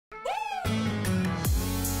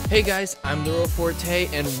Hey guys, I'm Luro Forte,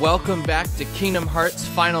 and welcome back to Kingdom Hearts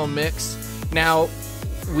Final Mix. Now,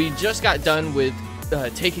 we just got done with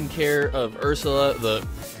taking care of Ursula,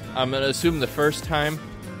 I'm gonna assume the first time,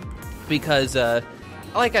 because,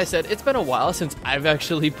 like I said, it's been a while since I've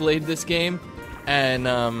actually played this game, and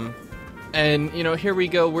you know, here we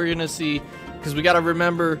go, we're gonna see, because we gotta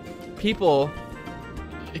remember, people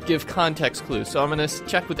give context clues, so I'm gonna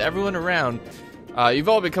check with everyone around. You've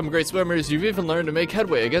all become great swimmers. You've even learned to make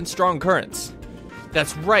headway against strong currents.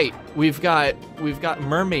 That's right. We've got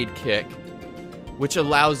Mermaid Kick, which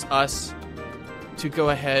allows us to go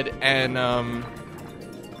ahead and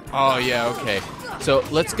oh yeah, okay. So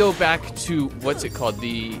let's go back to what's it called?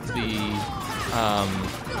 The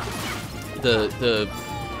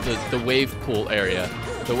wave pool area,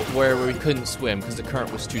 where we couldn't swim because the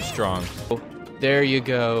current was too strong. There you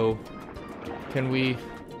go. Can we?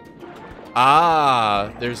 Ah,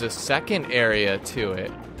 there's a second area to it.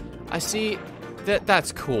 I see.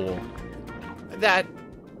 That's cool. That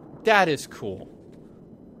is cool.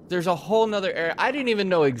 There's a whole nother area I didn't even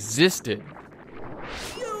know existed.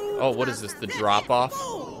 Oh, what is this? The drop off?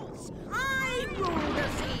 I rule the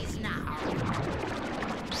seas now.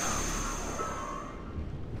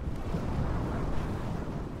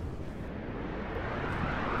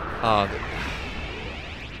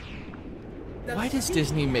 Why does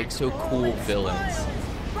Disney make so cool villains?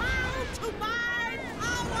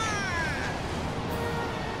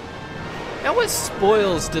 Now what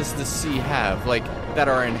spoils does the sea have, like, that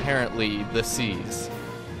are inherently the seas?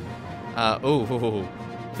 Oh,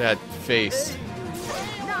 that face.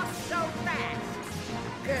 Not so fast.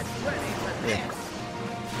 Get ready for this.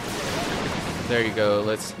 There you go,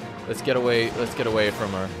 let's get away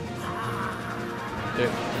from her. There.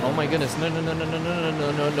 Oh my goodness, no,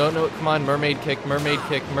 come on, mermaid kick,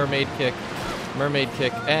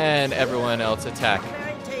 and everyone else attack.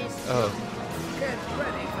 Oh.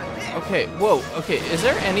 Okay, whoa, okay, is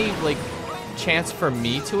there any, like, chance for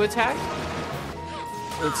me to attack?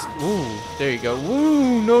 Ooh, there you go.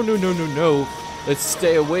 Woo, no. Let's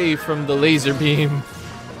stay away from the laser beam.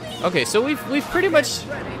 Okay, so we've pretty much,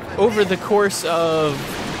 over the course of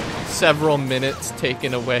several minutes,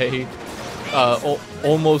 taken away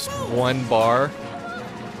almost one bar,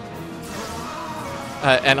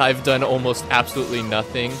 and I've done almost absolutely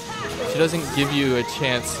nothing. She doesn't give you a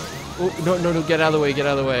chance. Oh, no, get out of the way,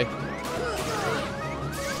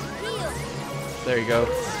 There you go.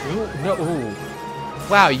 Ooh, no, ooh.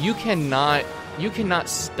 Wow, you cannot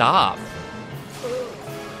stop.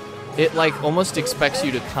 It, like, almost expects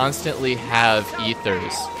you to constantly have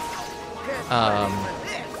ethers.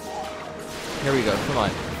 Here we go, come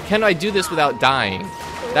on. Can I do this without dying?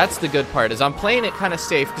 That's the good part, is I'm playing it kind of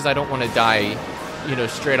safe because I don't want to die, you know,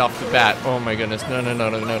 straight off the bat. Oh my goodness, no,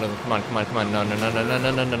 come on,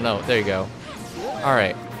 no, there you go.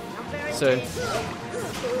 Alright, so...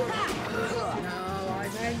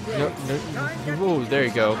 No, ooh, there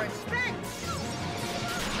you go.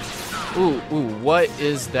 Ooh, what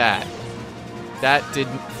is that? That did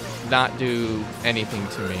not do anything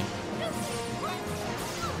to me.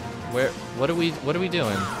 What are we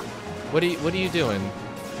doing? What are you doing?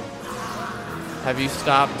 Have you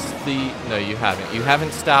stopped the... No, you haven't. You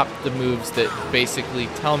haven't stopped the moves that basically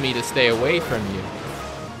tell me to stay away from you.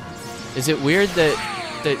 Is it weird that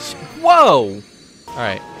whoa!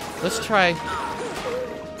 Alright, let's try...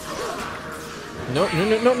 No.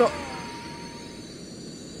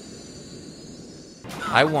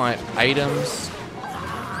 I want items,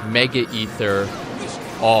 Mega Ether,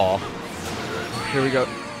 all. Here we go.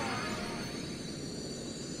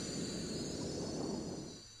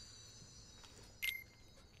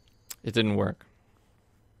 It didn't work.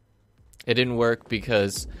 It didn't work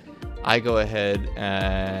because I go ahead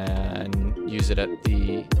and use it at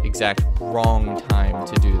the exact wrong time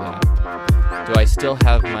to do that. Do I still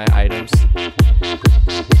have my items?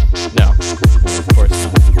 No, of course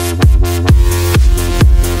not.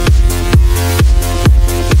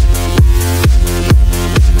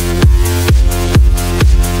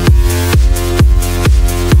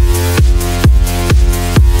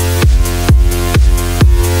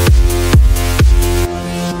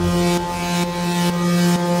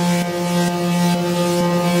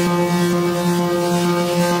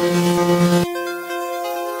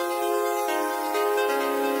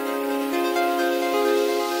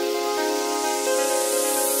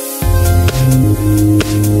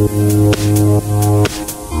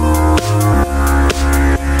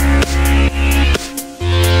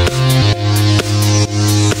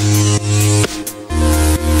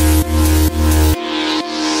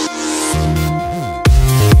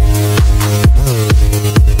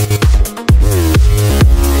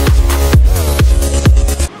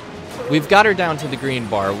 we've got her down to the green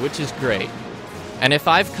bar, which is great. And if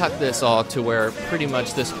I've cut this all to where pretty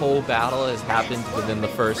much this whole battle has happened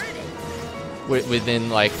within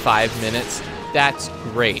like 5 minutes, that's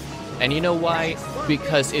great. And you know why?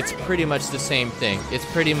 Because it's pretty much the same thing. It's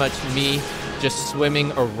pretty much me just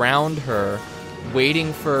swimming around her,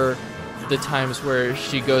 waiting for the times where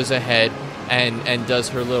she goes ahead and does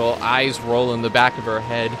her little eyes roll in the back of her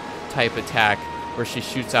head type attack, where she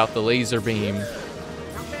shoots out the laser beam.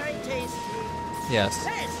 Very tasty. Yes.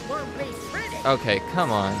 This will be pretty. Okay,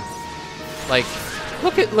 come on. Like,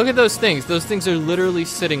 look at those things. Those things are literally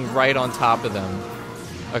sitting right on top of them.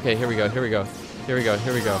 Okay, here we go.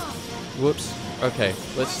 Whoops. Okay,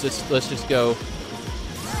 let's just go.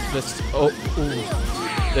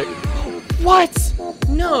 What?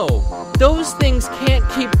 No, those things can't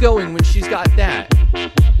keep going when she's got that.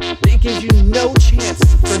 It gives you no chance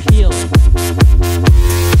for healing.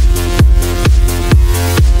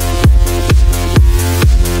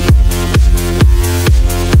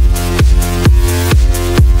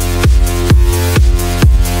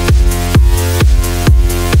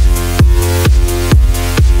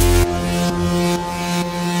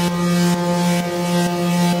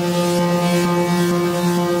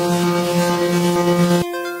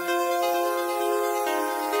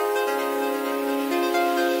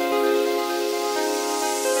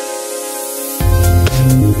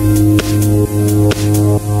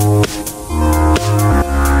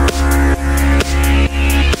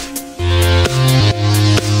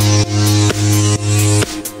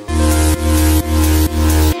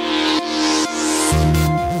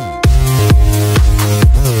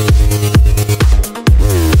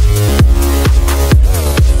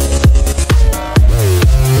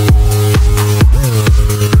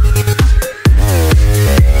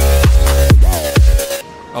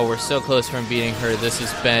 So close from beating her. This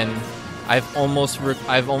has been, I've almost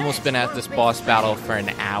been at this boss battle for an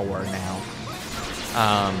hour now.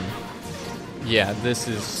 Yeah, this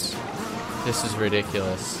is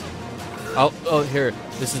ridiculous. Oh, here,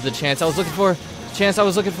 this is the chance I was looking for. Chance I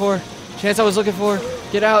was looking for.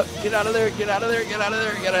 Get out of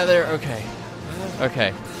there.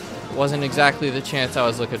 Okay. Wasn't exactly the chance I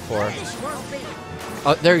was looking for.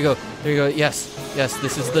 Oh, there you go. Yes,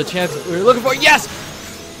 this is the chance we were looking for. Yes.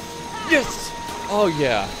 Oh,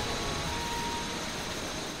 yeah.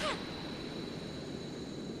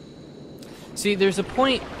 See, there's a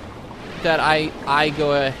point that I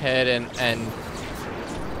go ahead and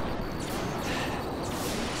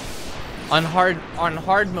on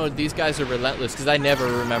hard mode, these guys are relentless, because I never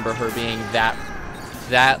remember her being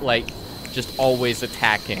that like just always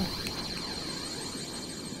attacking.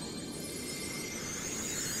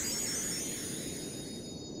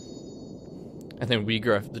 And then we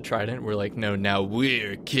grow after the trident. We're like, no, now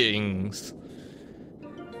we're kings.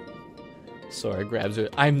 Sora grabs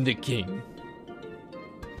it. I'm the king.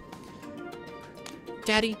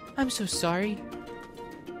 Daddy, I'm so sorry.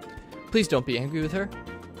 Please don't be angry with her.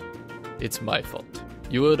 It's my fault.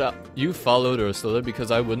 You followed Ursula because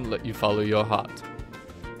I wouldn't let you follow your heart.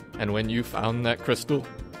 And when you found that crystal,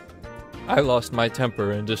 I lost my temper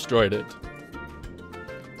and destroyed it.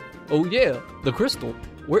 Oh yeah, the crystal.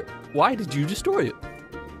 Why did you destroy it?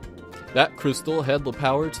 That crystal had the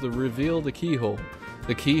power to reveal the keyhole.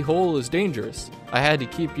 The keyhole is dangerous. I had to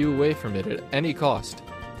keep you away from it at any cost.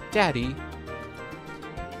 Daddy.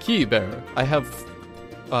 Keybearer, I have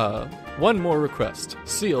one more request.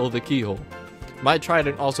 Seal the keyhole. My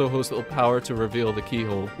trident also hosts the power to reveal the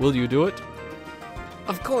keyhole. Will you do it?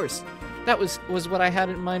 Of course. That was what I had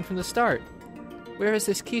in mind from the start. Where is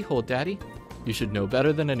this keyhole, Daddy? You should know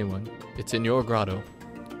better than anyone. It's in your grotto.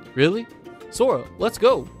 Really? Sora, let's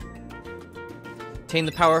go. Obtain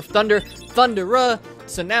the power of thunder. Thundera!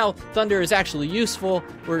 So now thunder is actually useful.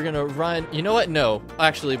 We're gonna run. You know what? No.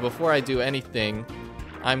 Actually, before I do anything,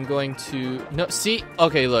 I'm going to... No, see?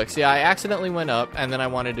 Okay, look. See, I accidentally went up, and then I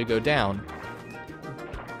wanted to go down.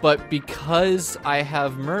 But because I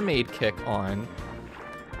have Mermaid Kick on,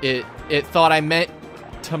 it thought I meant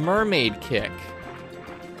to Mermaid Kick.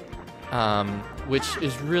 Which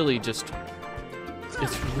is really just...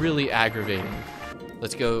 It's really aggravating.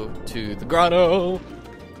 Let's go to the grotto.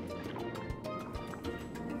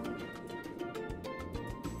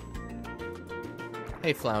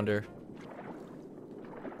 Hey, Flounder.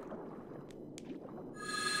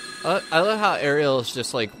 I love how Ariel is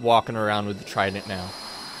just like walking around with the trident now.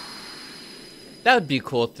 That would be a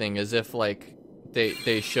cool thing, as if like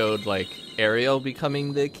they showed like Ariel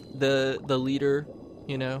becoming the leader,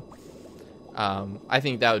 you know. I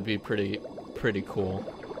think that would be pretty cool.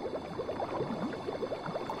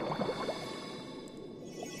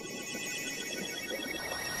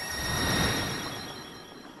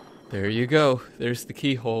 There you go. There's the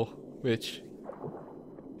keyhole, which...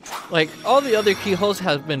 Like, all the other keyholes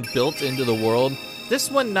have been built into the world. This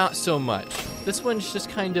one, not so much. This one's just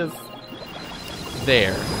kind of...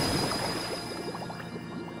 there.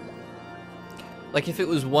 Like, if it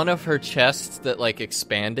was one of her chests that, like,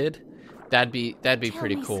 expanded, that'd be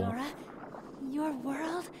pretty cool. Sora, your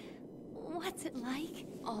world? What's it like?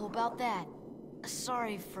 Oh, about that.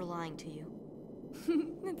 Sorry for lying to you.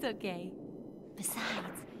 It's okay.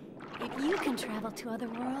 Besides, if you can travel to other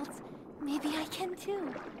worlds, maybe I can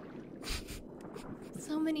too.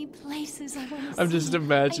 So many places I want to see. I'm just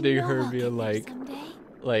imagining I know her I'll being get there like,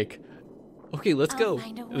 someday. okay, let's I'll go.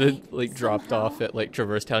 find a And then, way, like, dropped somehow. off at, like,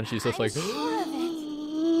 Traverse Town. She's just I'm like, sure of it.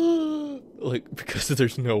 like, because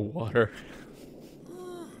there's no water.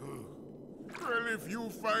 Well, if you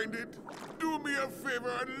find it, do me a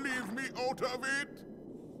favor and leave me out of it.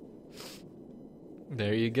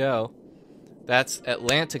 There you go. That's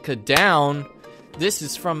Atlantica down. This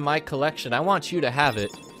is from my collection. I want you to have it.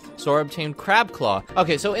 Sora obtained Crab Claw.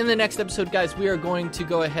 Okay, so in the next episode, guys, we are going to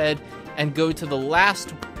go ahead and go to the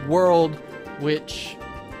last world, which...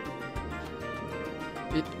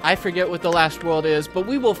 I forget what the last world is, but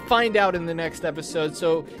we will find out in the next episode.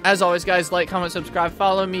 So, as always, guys, like, comment, subscribe,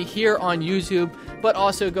 follow me here on YouTube, but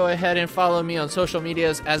also go ahead and follow me on social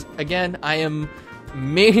medias, as, again, I am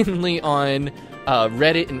mainly on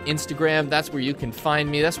Reddit and Instagram. That's where you can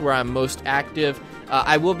find me. That's where I'm most active.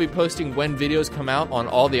 I will be posting when videos come out on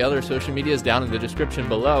all the other social medias down in the description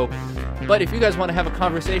below. But if you guys want to have a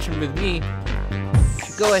conversation with me,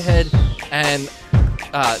 go ahead and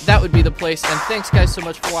that would be the place. And thanks, guys, so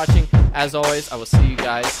much for watching. As always, I will see you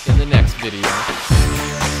guys in the next video.